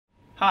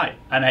Hi,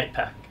 I'm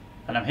Apex,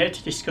 and I'm here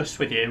to discuss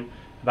with you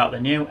about the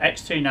new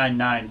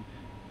X399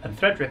 and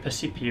Threadripper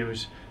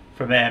CPUs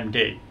from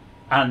AMD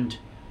and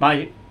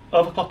my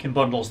overclocking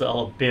bundles that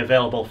will be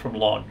available from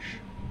launch.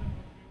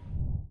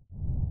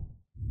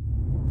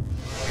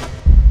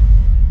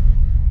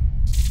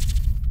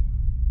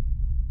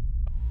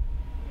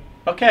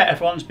 Okay,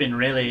 everyone's been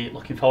really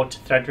looking forward to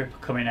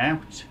Threadripper coming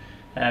out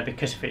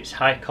because of its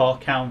high core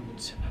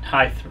count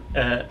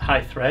and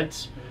high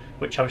threads,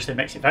 which obviously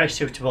makes it very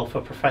suitable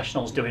for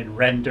professionals doing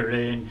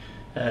rendering,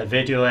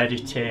 video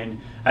editing,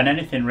 and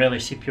anything really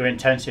CPU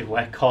intensive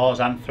where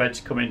cores and threads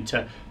come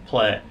into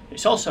play.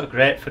 It's also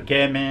great for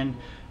gaming,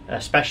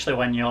 especially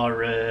when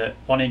you're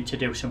wanting to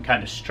do some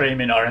kind of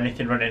streaming or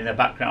anything running in the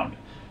background.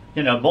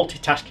 You know,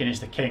 multitasking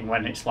is the king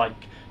when it's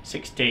like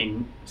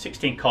 16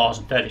 cores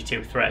and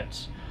 32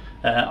 threads.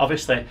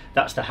 Obviously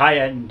that's the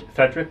high-end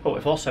Threadripper, but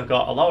we've also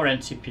got a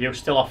lower-end CPU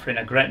still offering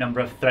a great number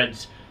of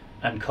threads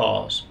and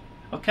cores.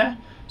 Okay,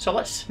 so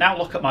let's now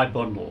look at my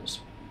bundles.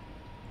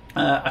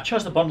 I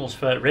chose the bundles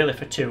for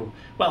two,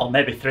 well,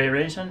 maybe three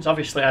reasons.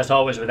 Obviously, as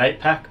always with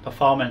Apex,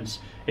 performance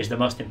is the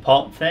most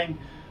important thing.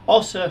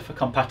 Also for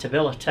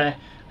compatibility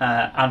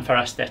and for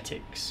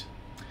aesthetics.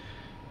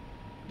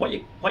 What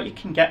you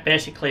can get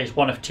basically is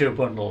one of two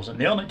bundles, and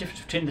the only difference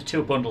between the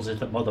two bundles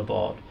is the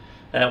motherboard.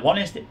 One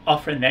is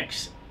offering the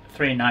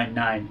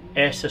X399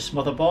 Asus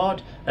motherboard,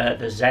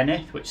 the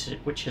Zenith, which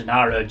is an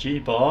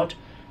ROG board.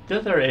 The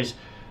other is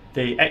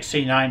the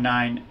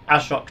X399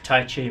 ASRock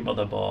Tai Chi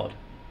motherboard,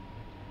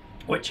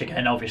 which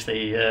again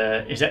obviously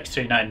is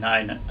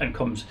X399 and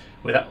comes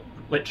with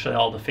literally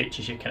all the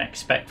features you can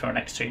expect for an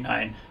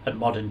X399 and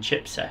modern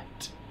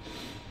chipset.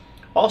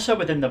 Also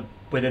within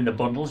the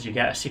bundles you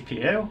get a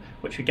CPU,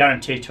 which we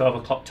guarantee to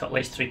overclock to at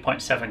least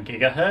 3.7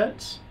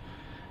 GHz.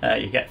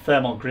 You get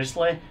Thermal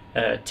Grizzly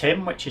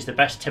TIM, which is the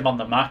best TIM on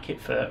the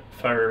market for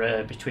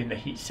between the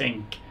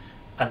heatsink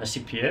and the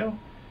CPU.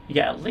 You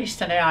get at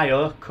least an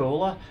AIO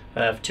cooler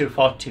of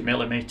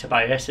 240mm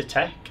by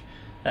Acertec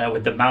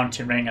with the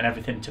mounting ring and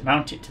everything to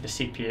mount it to the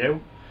CPU.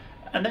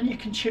 And then you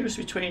can choose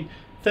between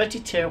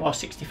 32 or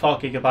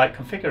 64GB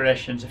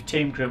configurations of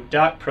Team Group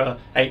Dark Pro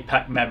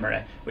 8-pack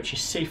memory, which is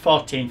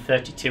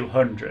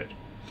C14-3200.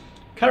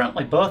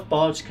 Currently both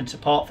boards can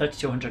support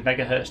 3200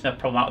 MHz no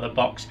problem out of the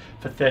box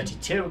for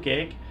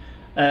 32GB.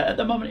 At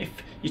the moment, if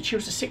you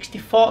choose the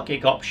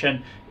 64GB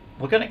option,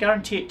 we're going to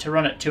guarantee it to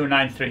run at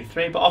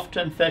 2933, but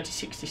often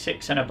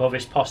 3066 and above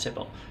is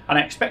possible. And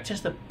I expect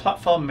as the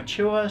platform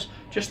matures,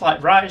 just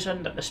like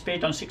Ryzen, that the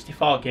speed on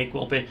 64GB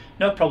will be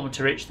no problem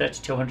to reach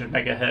 3200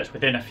 MHz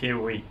within a few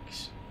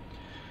weeks.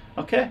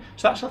 Okay,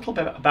 so that's a little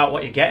bit about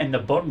what you get in the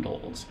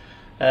bundles.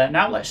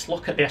 Now let's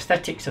look at the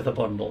aesthetics of the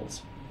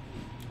bundles.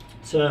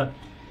 So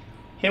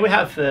here we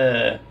have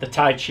the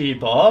Tai Chi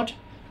board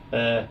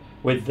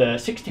with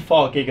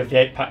 64GB of the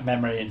 8-pack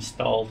memory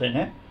installed in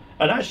it.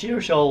 And as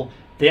usual,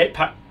 the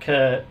 8-pack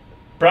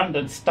brand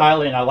and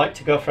styling, I like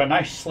to go for a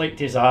nice sleek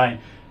design,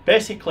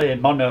 basically in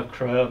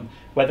monochrome,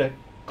 where the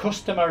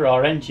customer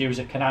or end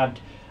user can add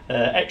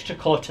extra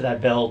colour to their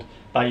build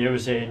by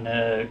using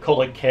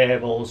coloured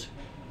cables,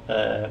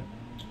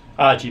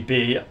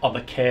 RGB on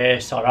the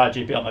case or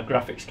RGB on the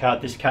graphics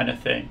card, this kind of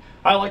thing.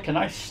 I like a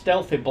nice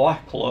stealthy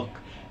black look,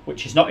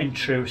 which is not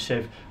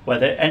intrusive, where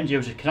the end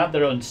user can add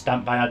their own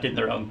stamp by adding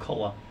their own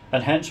colour.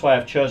 And hence why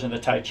I've chosen the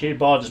Tai Chi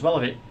board, as well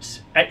as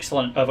its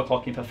excellent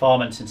overclocking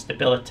performance and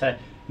stability,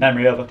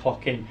 memory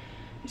overclocking.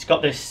 It's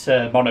got this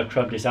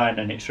monochrome design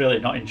and it's really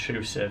not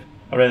intrusive.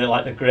 I really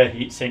like the grey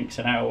heat sinks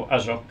and how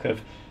ASRock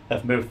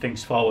have moved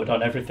things forward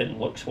on everything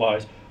looks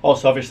wise.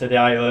 Also obviously the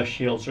I/O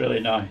shield's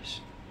really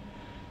nice.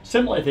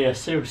 Similarly the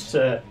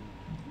Asus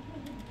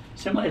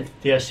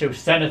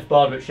Zenith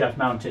board, which I've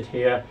mounted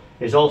here,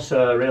 is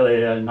also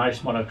really a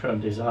nice monochrome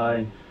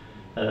design.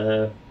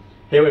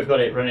 Here we've got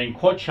it running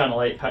quad channel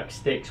 8-pack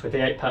sticks with the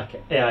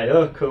 8-pack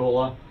AIO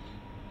cooler,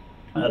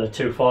 the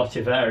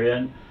 240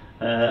 variant,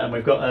 and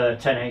we've got a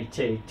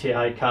 1080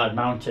 Ti card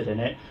mounted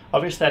in it.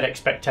 Obviously I'd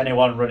expect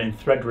anyone running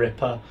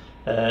Threadripper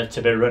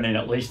to be running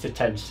at least a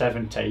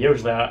 1070,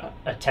 usually a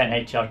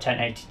 1080 or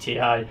 1080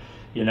 Ti.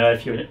 You know,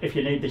 if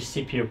you need this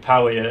CPU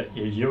power,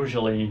 you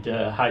usually need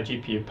high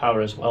GPU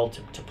power as well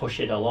to push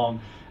it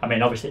along. I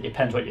mean, obviously it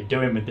depends what you're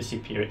doing with the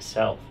CPU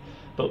itself.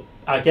 But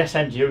I guess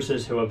end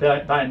users who are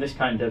buying this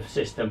kind of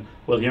system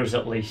will use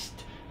at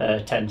least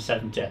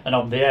 1070, and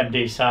on the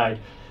AMD side,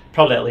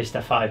 probably at least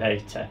a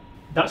 580.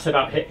 That's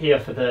about it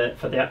here for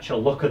the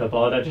actual look of the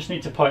board. I just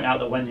need to point out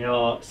that when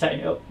you're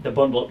setting up the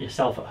bundle up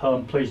yourself at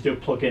home, please do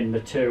plug in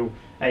the two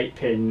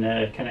 8-pin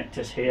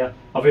connectors here.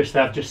 Obviously,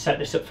 I've just set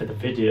this up for the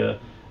video,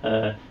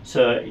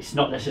 so it's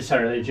not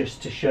necessarily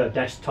just to show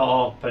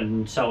desktop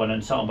and so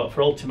on, but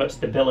for ultimate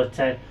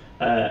stability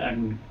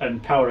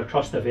and power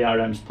across the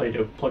VRMs, please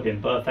do plug in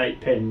both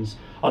 8 pins.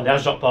 On the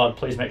ASRock board,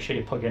 please make sure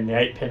you plug in the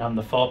 8-pin and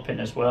the 4-pin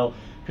as well,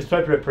 because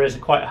Threadripper is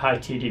quite a high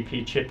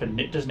TDP chip and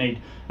it does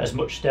need as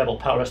much stable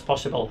power as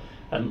possible,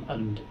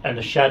 and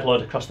the shared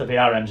load across the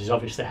VRMs is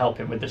obviously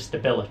helping with the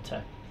stability.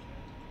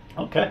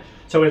 Okay,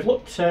 so we've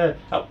looked at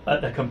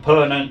the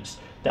components,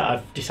 that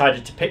I've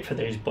decided to pick for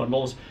these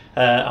bundles,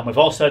 and we've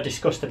also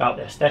discussed about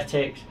the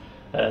aesthetics,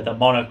 the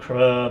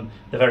monochrome,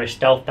 the very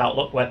stealthed out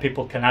look where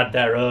people can add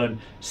their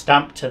own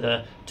stamp to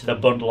the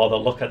bundle or the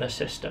look of the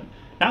system.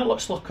 Now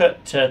let's look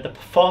at the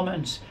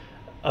performance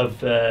of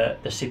the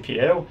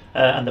CPU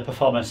and the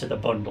performance of the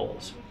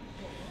bundles.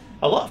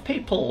 A lot of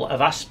people have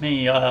asked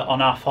me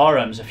on our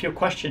forums a few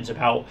questions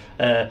about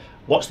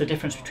what's the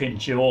difference between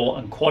dual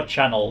and quad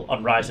channel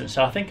on Ryzen.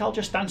 So I think I'll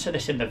just answer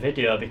this in the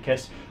video,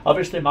 because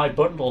obviously my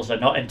bundles are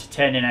not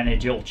entertaining any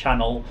dual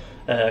channel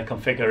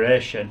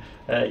configuration.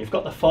 You've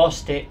got the 4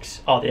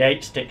 sticks or the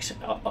 8 sticks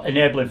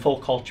enabling full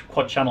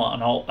quad channel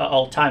at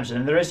all times,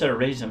 and there is a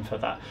reason for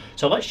that.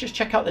 So let's just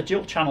check out the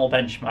dual channel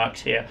benchmarks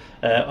here,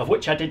 of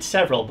which I did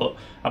several, but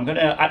I'm going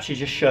to actually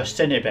just show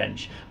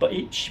Cinebench. But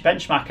each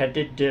benchmark I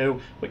did do,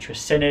 which was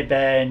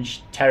Cinebench,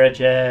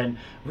 TerraGen,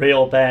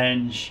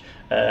 RealBench,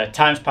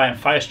 TimeSpy and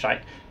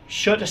Firestrike,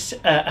 showed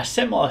a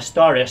similar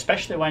story,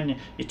 especially when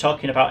you're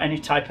talking about any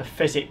type of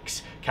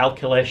physics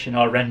calculation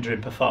or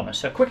rendering performance.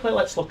 So quickly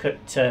let's look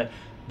at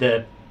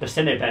the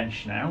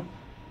Cinebench now.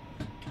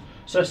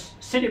 So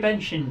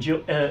Cinebench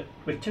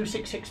with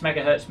 266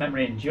 MHz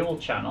memory in dual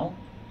channel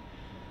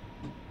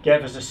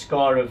gave us a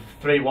score of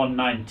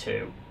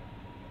 3192.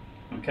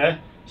 Okay,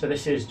 so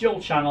this is dual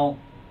channel,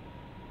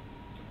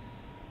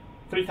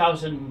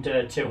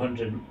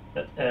 3200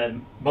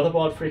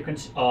 motherboard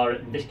frequency, or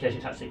in this case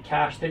it's actually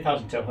cache,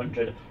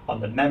 3200 on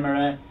the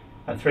memory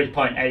and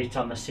 3.8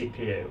 on the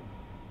CPU.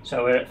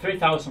 So we're at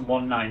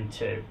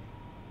 3192.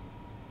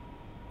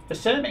 The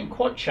same in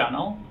quad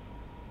channel,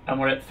 and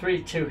we're at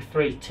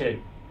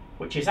 3232,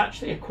 which is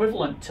actually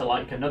equivalent to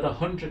like another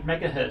 100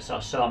 MHz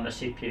or so on the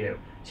CPU.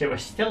 So we're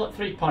still at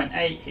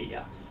 3.8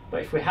 here,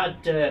 but if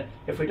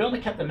we'd only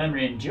kept the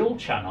memory in dual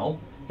channel,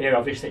 here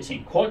obviously it's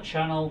in quad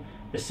channel,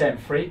 the same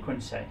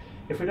frequency.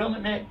 If we'd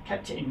only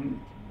kept it in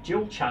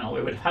dual channel,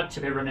 we would have had to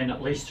be running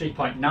at least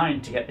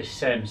 3.9 to get this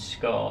same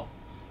score.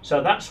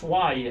 So that's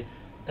why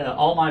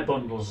all my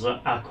bundles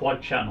are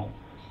quad channel.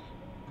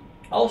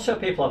 Also,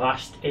 people have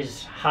asked,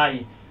 is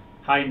high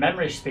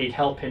memory speed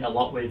helping a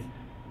lot with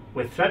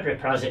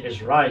Threadripper as it is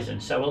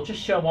Ryzen? So we'll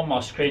just show one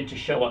more screen to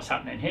show what's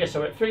happening here.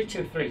 So we're at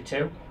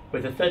 3232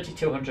 with a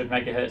 3200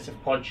 MHz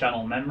of quad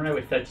channel memory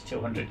with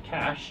 3200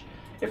 cache.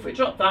 If we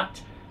drop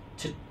that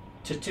to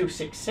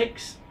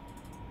 266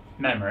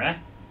 memory,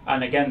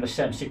 and again the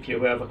same CPU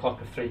overclock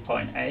of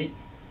 3.8,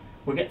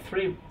 we get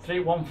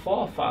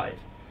 3145.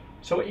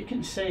 So what you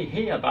can see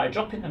here, by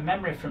dropping the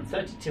memory from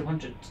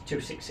 3200 to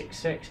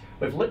 2666,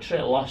 we've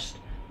literally lost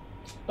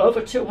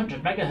over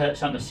 200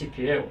 MHz on the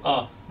CPU,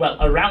 or well,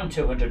 around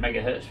 200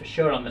 MHz for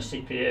sure on the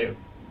CPU.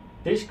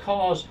 These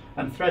cores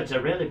and threads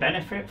are really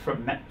benefit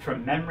from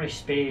memory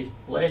speed,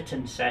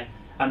 latency,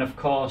 and of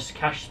course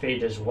cache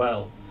speed as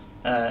well.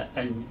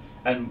 And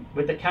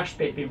with the cache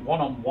speed being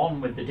one-on-one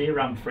with the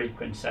DRAM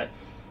frequency,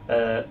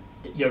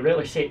 you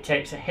really see it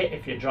takes a hit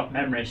if you drop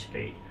memory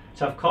speed.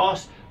 So of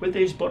course, with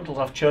these bundles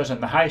I've chosen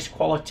the highest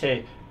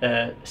quality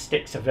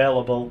sticks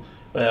available,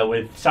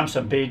 with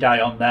Samsung B-Die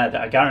on there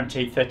that are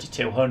guaranteed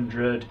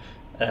 3200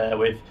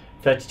 with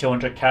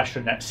 3200 cache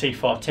running at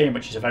C14,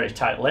 which is a very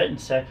tight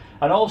latency.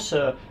 And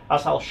also,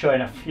 as I'll show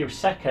in a few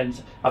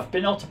seconds, I've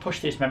been able to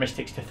push these memory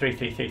sticks to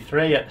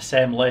 3333 at the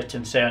same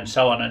latency and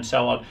so on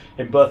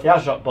in both the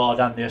ASRock board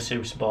and the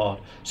ASUS board.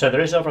 So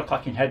there is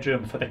overclocking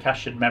headroom for the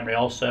cache and memory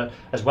also,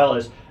 as well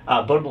as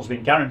our bundles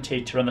being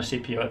guaranteed to run the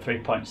CPU at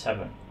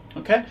 3.7.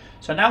 Okay,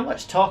 so now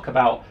let's talk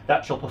about the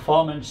actual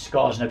performance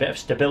scores and a bit of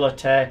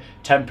stability,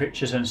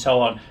 temperatures and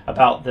so on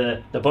about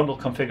the bundle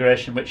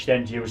configuration which the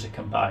end user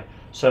can buy.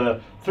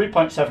 So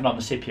 3.7 on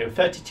the CPU,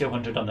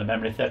 3200 on the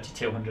memory,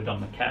 3200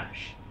 on the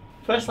cache.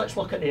 First let's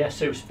look at the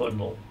ASUS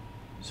bundle.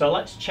 So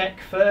let's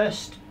check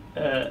first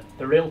the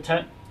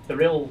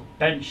real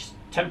bench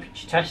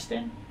temperature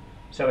testing.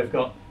 So we've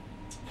got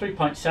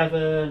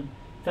 3.7,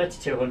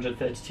 3200,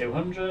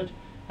 3200,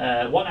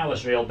 1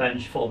 hour's real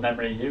bench full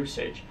memory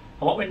usage.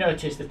 And what we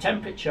notice, the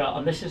temperature,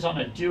 and this is on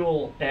a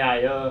dual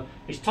AIO,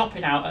 is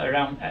topping out at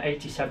around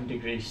 87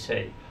 degrees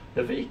C.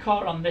 The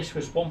vCore on this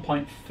was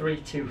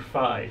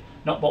 1.325,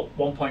 not what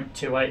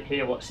 1.28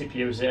 here, what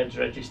CPU Z is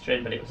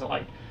registering, but it was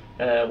like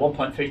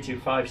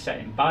 1.325 set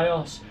in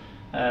BIOS,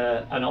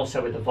 and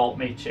also with the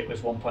voltmeter it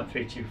was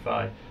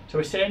 1.325. So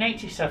we're seeing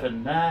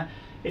 87 there.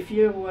 If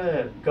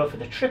you go for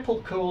the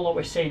triple cooler,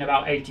 we're seeing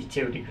about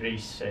 82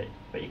 degrees C,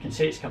 but you can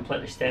see it's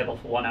completely stable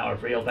for 1 hour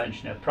of real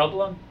bench, no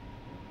problem.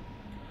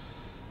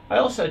 I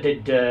also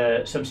did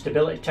some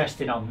stability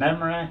testing on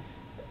memory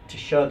to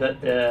show that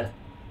the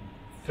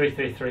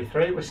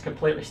 3333 was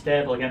completely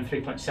stable, again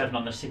 3.7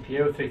 on the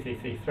CPU,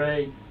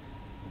 3333.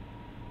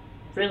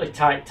 Really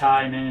tight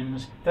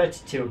timings,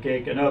 32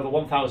 gig and over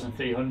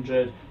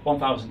 1300,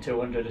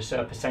 1200 or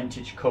so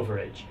percentage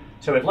coverage.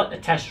 So we've let the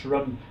test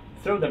run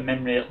through the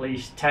memory at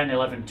least 10,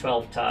 11,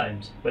 12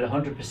 times with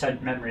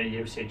 100% memory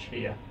usage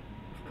here.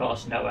 Of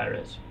course, no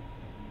errors.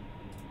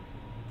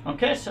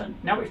 Okay, so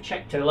now we've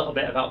checked a little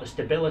bit about the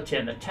stability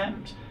and the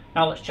temps.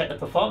 Now let's check the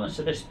performance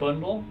of this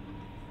bundle.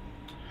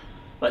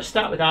 Let's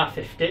start with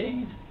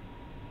R15.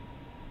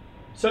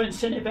 So in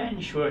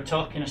Cinebench we're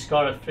talking a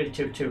score of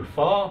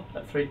 3224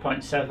 at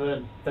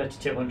 3.7,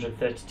 3200,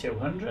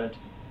 3200.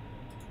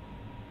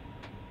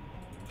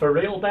 For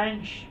Real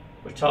Bench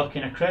we're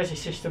talking a crazy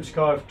system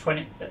score of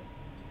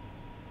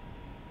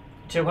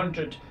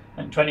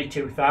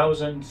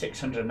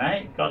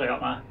 222,608. God, I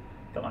got my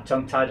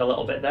tongue tied a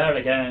little bit there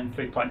again.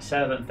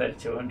 3.7,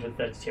 3200,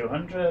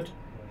 3200.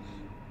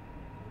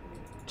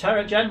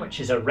 TerraGen, which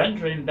is a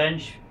rendering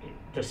bench.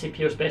 The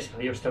CPU is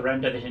basically used to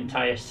render the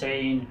entire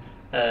scene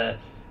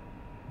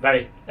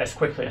as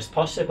quickly as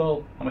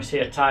possible, and we see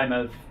a time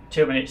of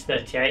 2 minutes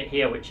 38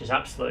 here, which is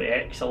absolutely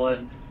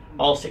excellent.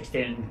 All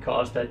 16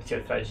 cores,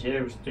 32 threads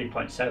used,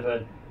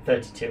 3.7,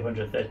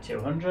 3200,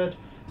 3200.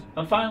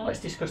 And finally, let's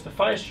discuss the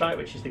Firestrike,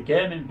 which is the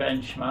gaming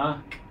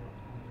benchmark.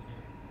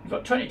 We've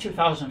got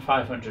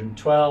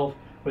 22,512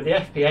 with the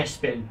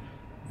FPS being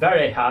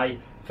very high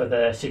for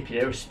the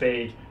CPU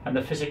speed, and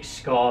the physics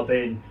score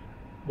being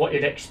what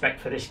you'd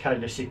expect for this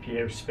kind of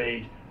CPU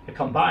speed. The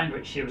combined,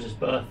 which uses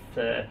both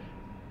the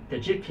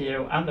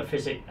GPU and the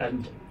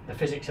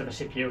physics of the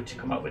CPU to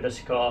come up with a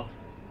score,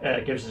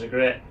 gives us a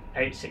great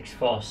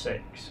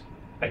 8646.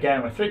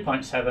 Again, with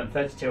 3.7,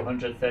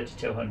 3200,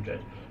 3200.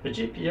 The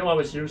GPU I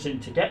was using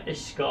to get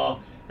this score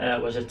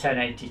was a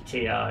 1080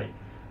 Ti,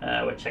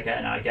 which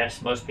again, I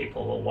guess most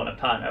people will want a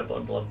partner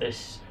bundle of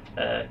this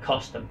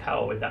cost and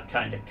power with that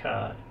kind of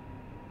card.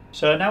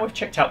 So now we've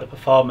checked out the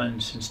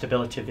performance and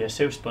stability of the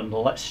ASUS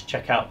bundle, let's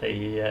check out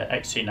the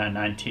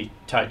X399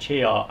 Tai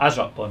Chi or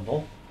ASRock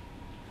bundle.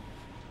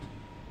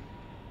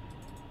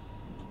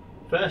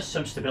 First,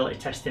 some stability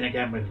testing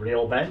again with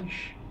Real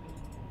Bench.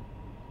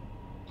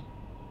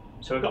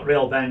 So we've got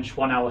Real Bench,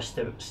 1 hour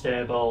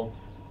stable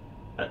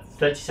at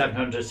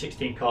 3700,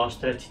 16 cores,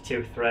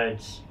 32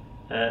 threads,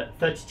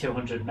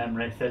 3200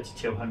 memory,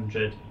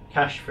 3200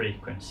 cache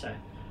frequency.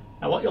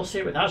 Now what you'll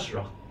see with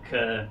ASRock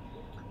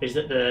is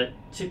that the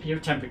CPU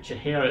temperature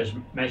here is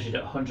measured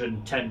at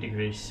 110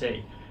 degrees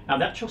C. Now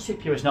the actual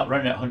CPU is not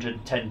running at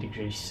 110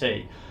 degrees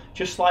C.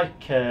 Just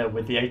like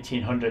with the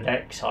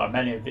 1800X or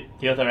many of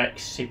the other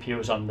X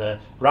CPUs on the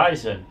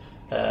Ryzen,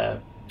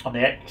 on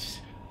the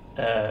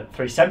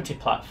X370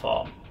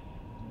 platform,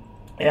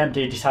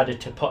 AMD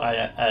decided to put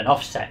an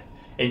offset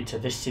into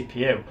this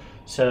CPU.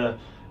 So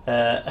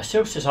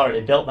ASUS has already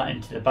built that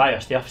into the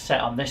BIOS. The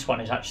offset on this one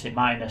is actually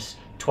minus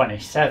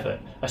 27.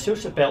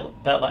 ASUS have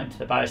built that into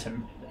the BIOS,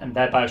 and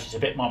their BIOS is a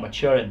bit more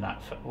mature in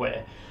that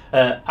way.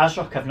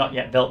 ASRock have not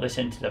yet built this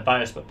into the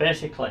BIOS, but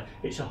basically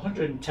it's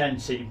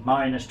 110C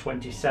minus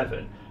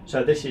 27.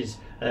 So this is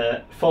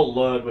full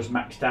load was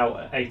maxed out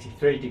at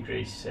 83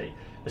 degrees C.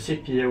 The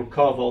CPU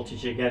core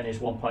voltage again is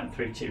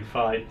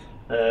 1.325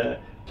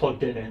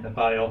 plugged in the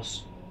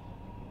BIOS,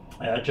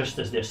 just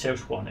as the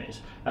ASUS one is.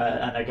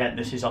 And again,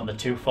 this is on the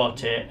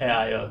 240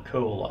 AIO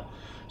cooler.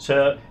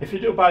 So if you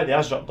do buy the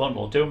ASRock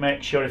bundle, do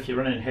make sure if you're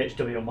running an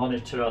HW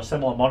monitor or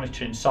similar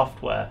monitoring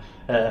software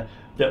that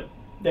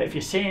if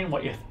you're seeing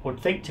what you would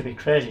think to be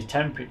crazy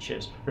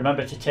temperatures,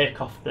 remember to take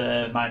off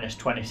the minus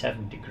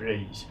 27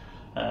 degrees.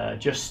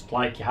 Just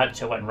like you had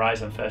to when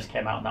Ryzen first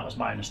came out, and that was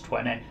minus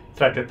 20.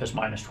 Threadripper's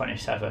minus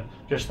 27.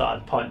 Just thought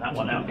I'd point that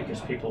one out because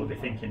people would be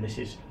thinking this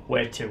is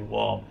way too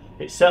warm.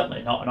 It's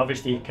certainly not, and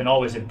obviously you can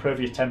always improve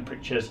your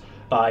temperatures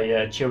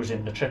by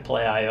choosing the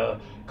AAAIO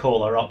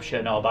cooler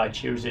option, or by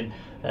choosing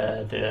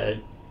the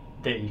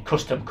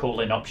custom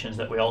cooling options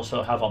that we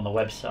also have on the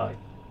website.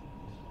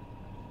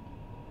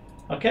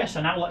 Okay, so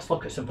now let's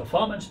look at some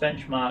performance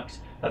benchmarks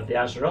of the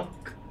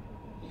ASRock.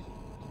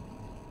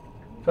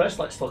 First,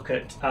 let's look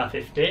at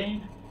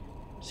R15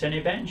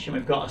 Cinebench, and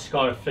we've got a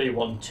score of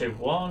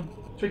 3121,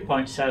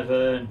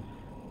 3.7,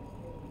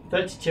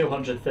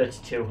 3200,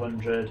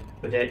 3200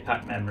 with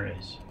 8-pack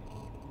memories.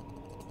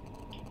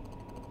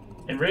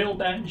 In Real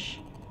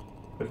Bench,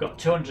 we've got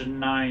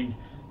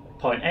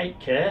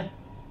 209.8K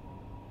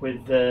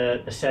with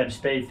the same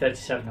speed,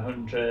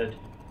 3700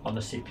 on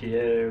the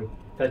CPU,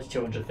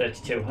 3200,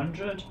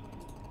 3200.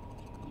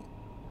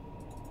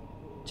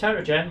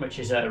 TerraGen, which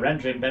is a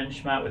rendering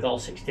benchmark with all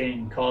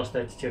 16 cores,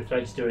 32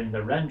 threads doing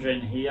the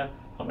rendering here,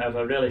 and we have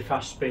a really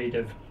fast speed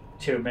of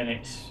 2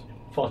 minutes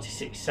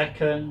 46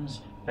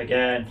 seconds.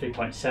 Again,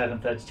 3.7,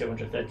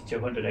 3200,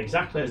 3200,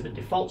 exactly as the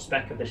default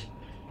spec of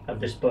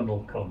this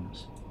bundle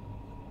comes.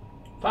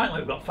 Finally,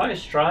 we've got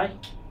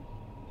Firestrike,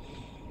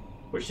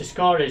 which the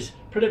score is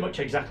pretty much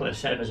exactly the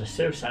same as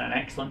ASUS, and an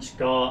excellent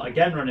score.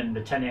 Again, running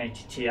the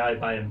 1080 Ti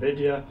by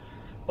NVIDIA.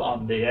 But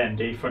on the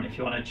AMD front, if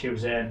you want to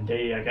choose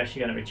AMD, I guess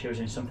you're going to be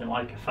choosing something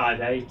like a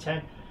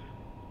 580.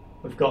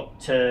 We've got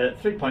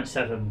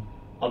 3.7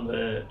 on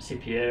the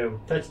CPU,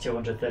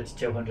 3200,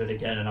 3200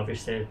 again, and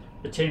obviously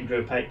the Team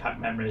Group 8-pack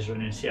memory is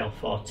running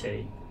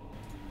CL14.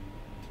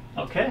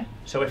 Okay,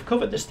 so we've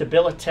covered the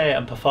stability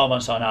and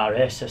performance on our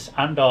ASUS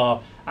and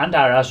our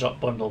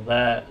ASRock bundle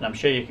there, and I'm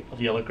sure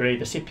you'll agree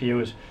the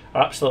CPUs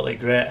are absolutely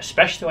great,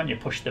 especially when you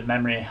push the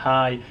memory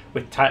high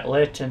with tight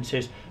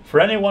latencies. For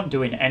anyone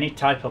doing any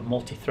type of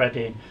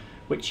multi-threading,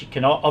 which you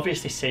can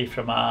obviously see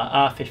from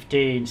our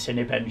R15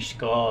 Cinebench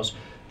scores,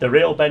 the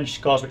Real Bench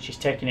scores, which is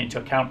taking into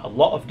account a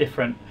lot of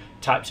different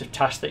types of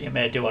tasks that you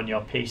may do on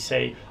your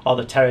PC, or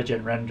the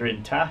Teragen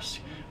rendering task,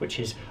 which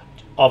is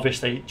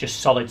obviously just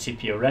solid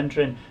CPU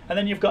rendering. And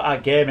then you've got our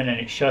gaming, and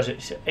it shows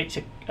it's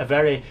a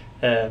very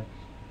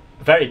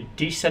very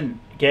decent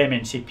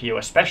gaming CPU,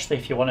 especially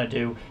if you want to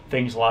do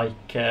things like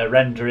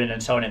rendering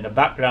and so on in the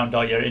background,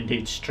 or you're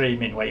indeed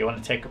streaming where you want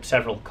to take up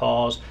several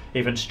cores,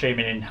 even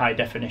streaming in high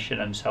definition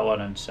and so on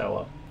and so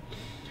on.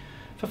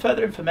 For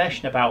further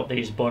information about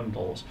these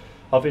bundles,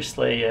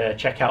 obviously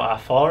check out our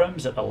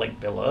forums at the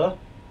link below.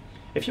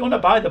 If you want to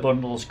buy the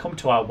bundles, come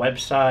to our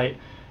website,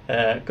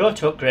 go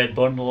to upgrade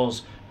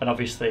bundles, and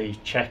obviously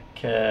check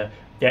the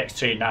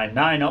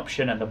X399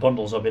 option, and the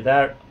bundles will be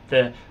there.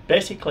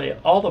 Basically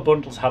all the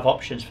bundles have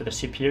options for the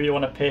CPU you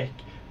want to pick,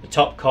 the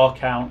top core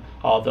count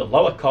or the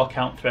lower core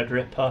count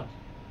Threadripper,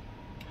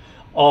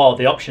 or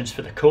the options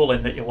for the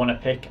cooling that you want to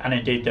pick, and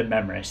indeed the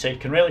memory, so you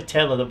can really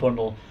tailor the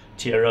bundle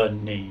to your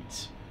own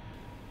needs.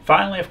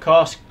 Finally, of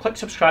course, click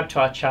subscribe to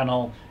our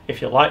channel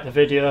if you like the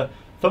video,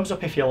 thumbs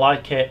up if you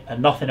like it,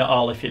 and nothing at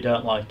all if you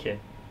don't like it.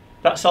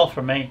 That's all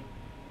from me.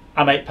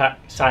 I'm 8Pack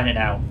signing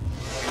out.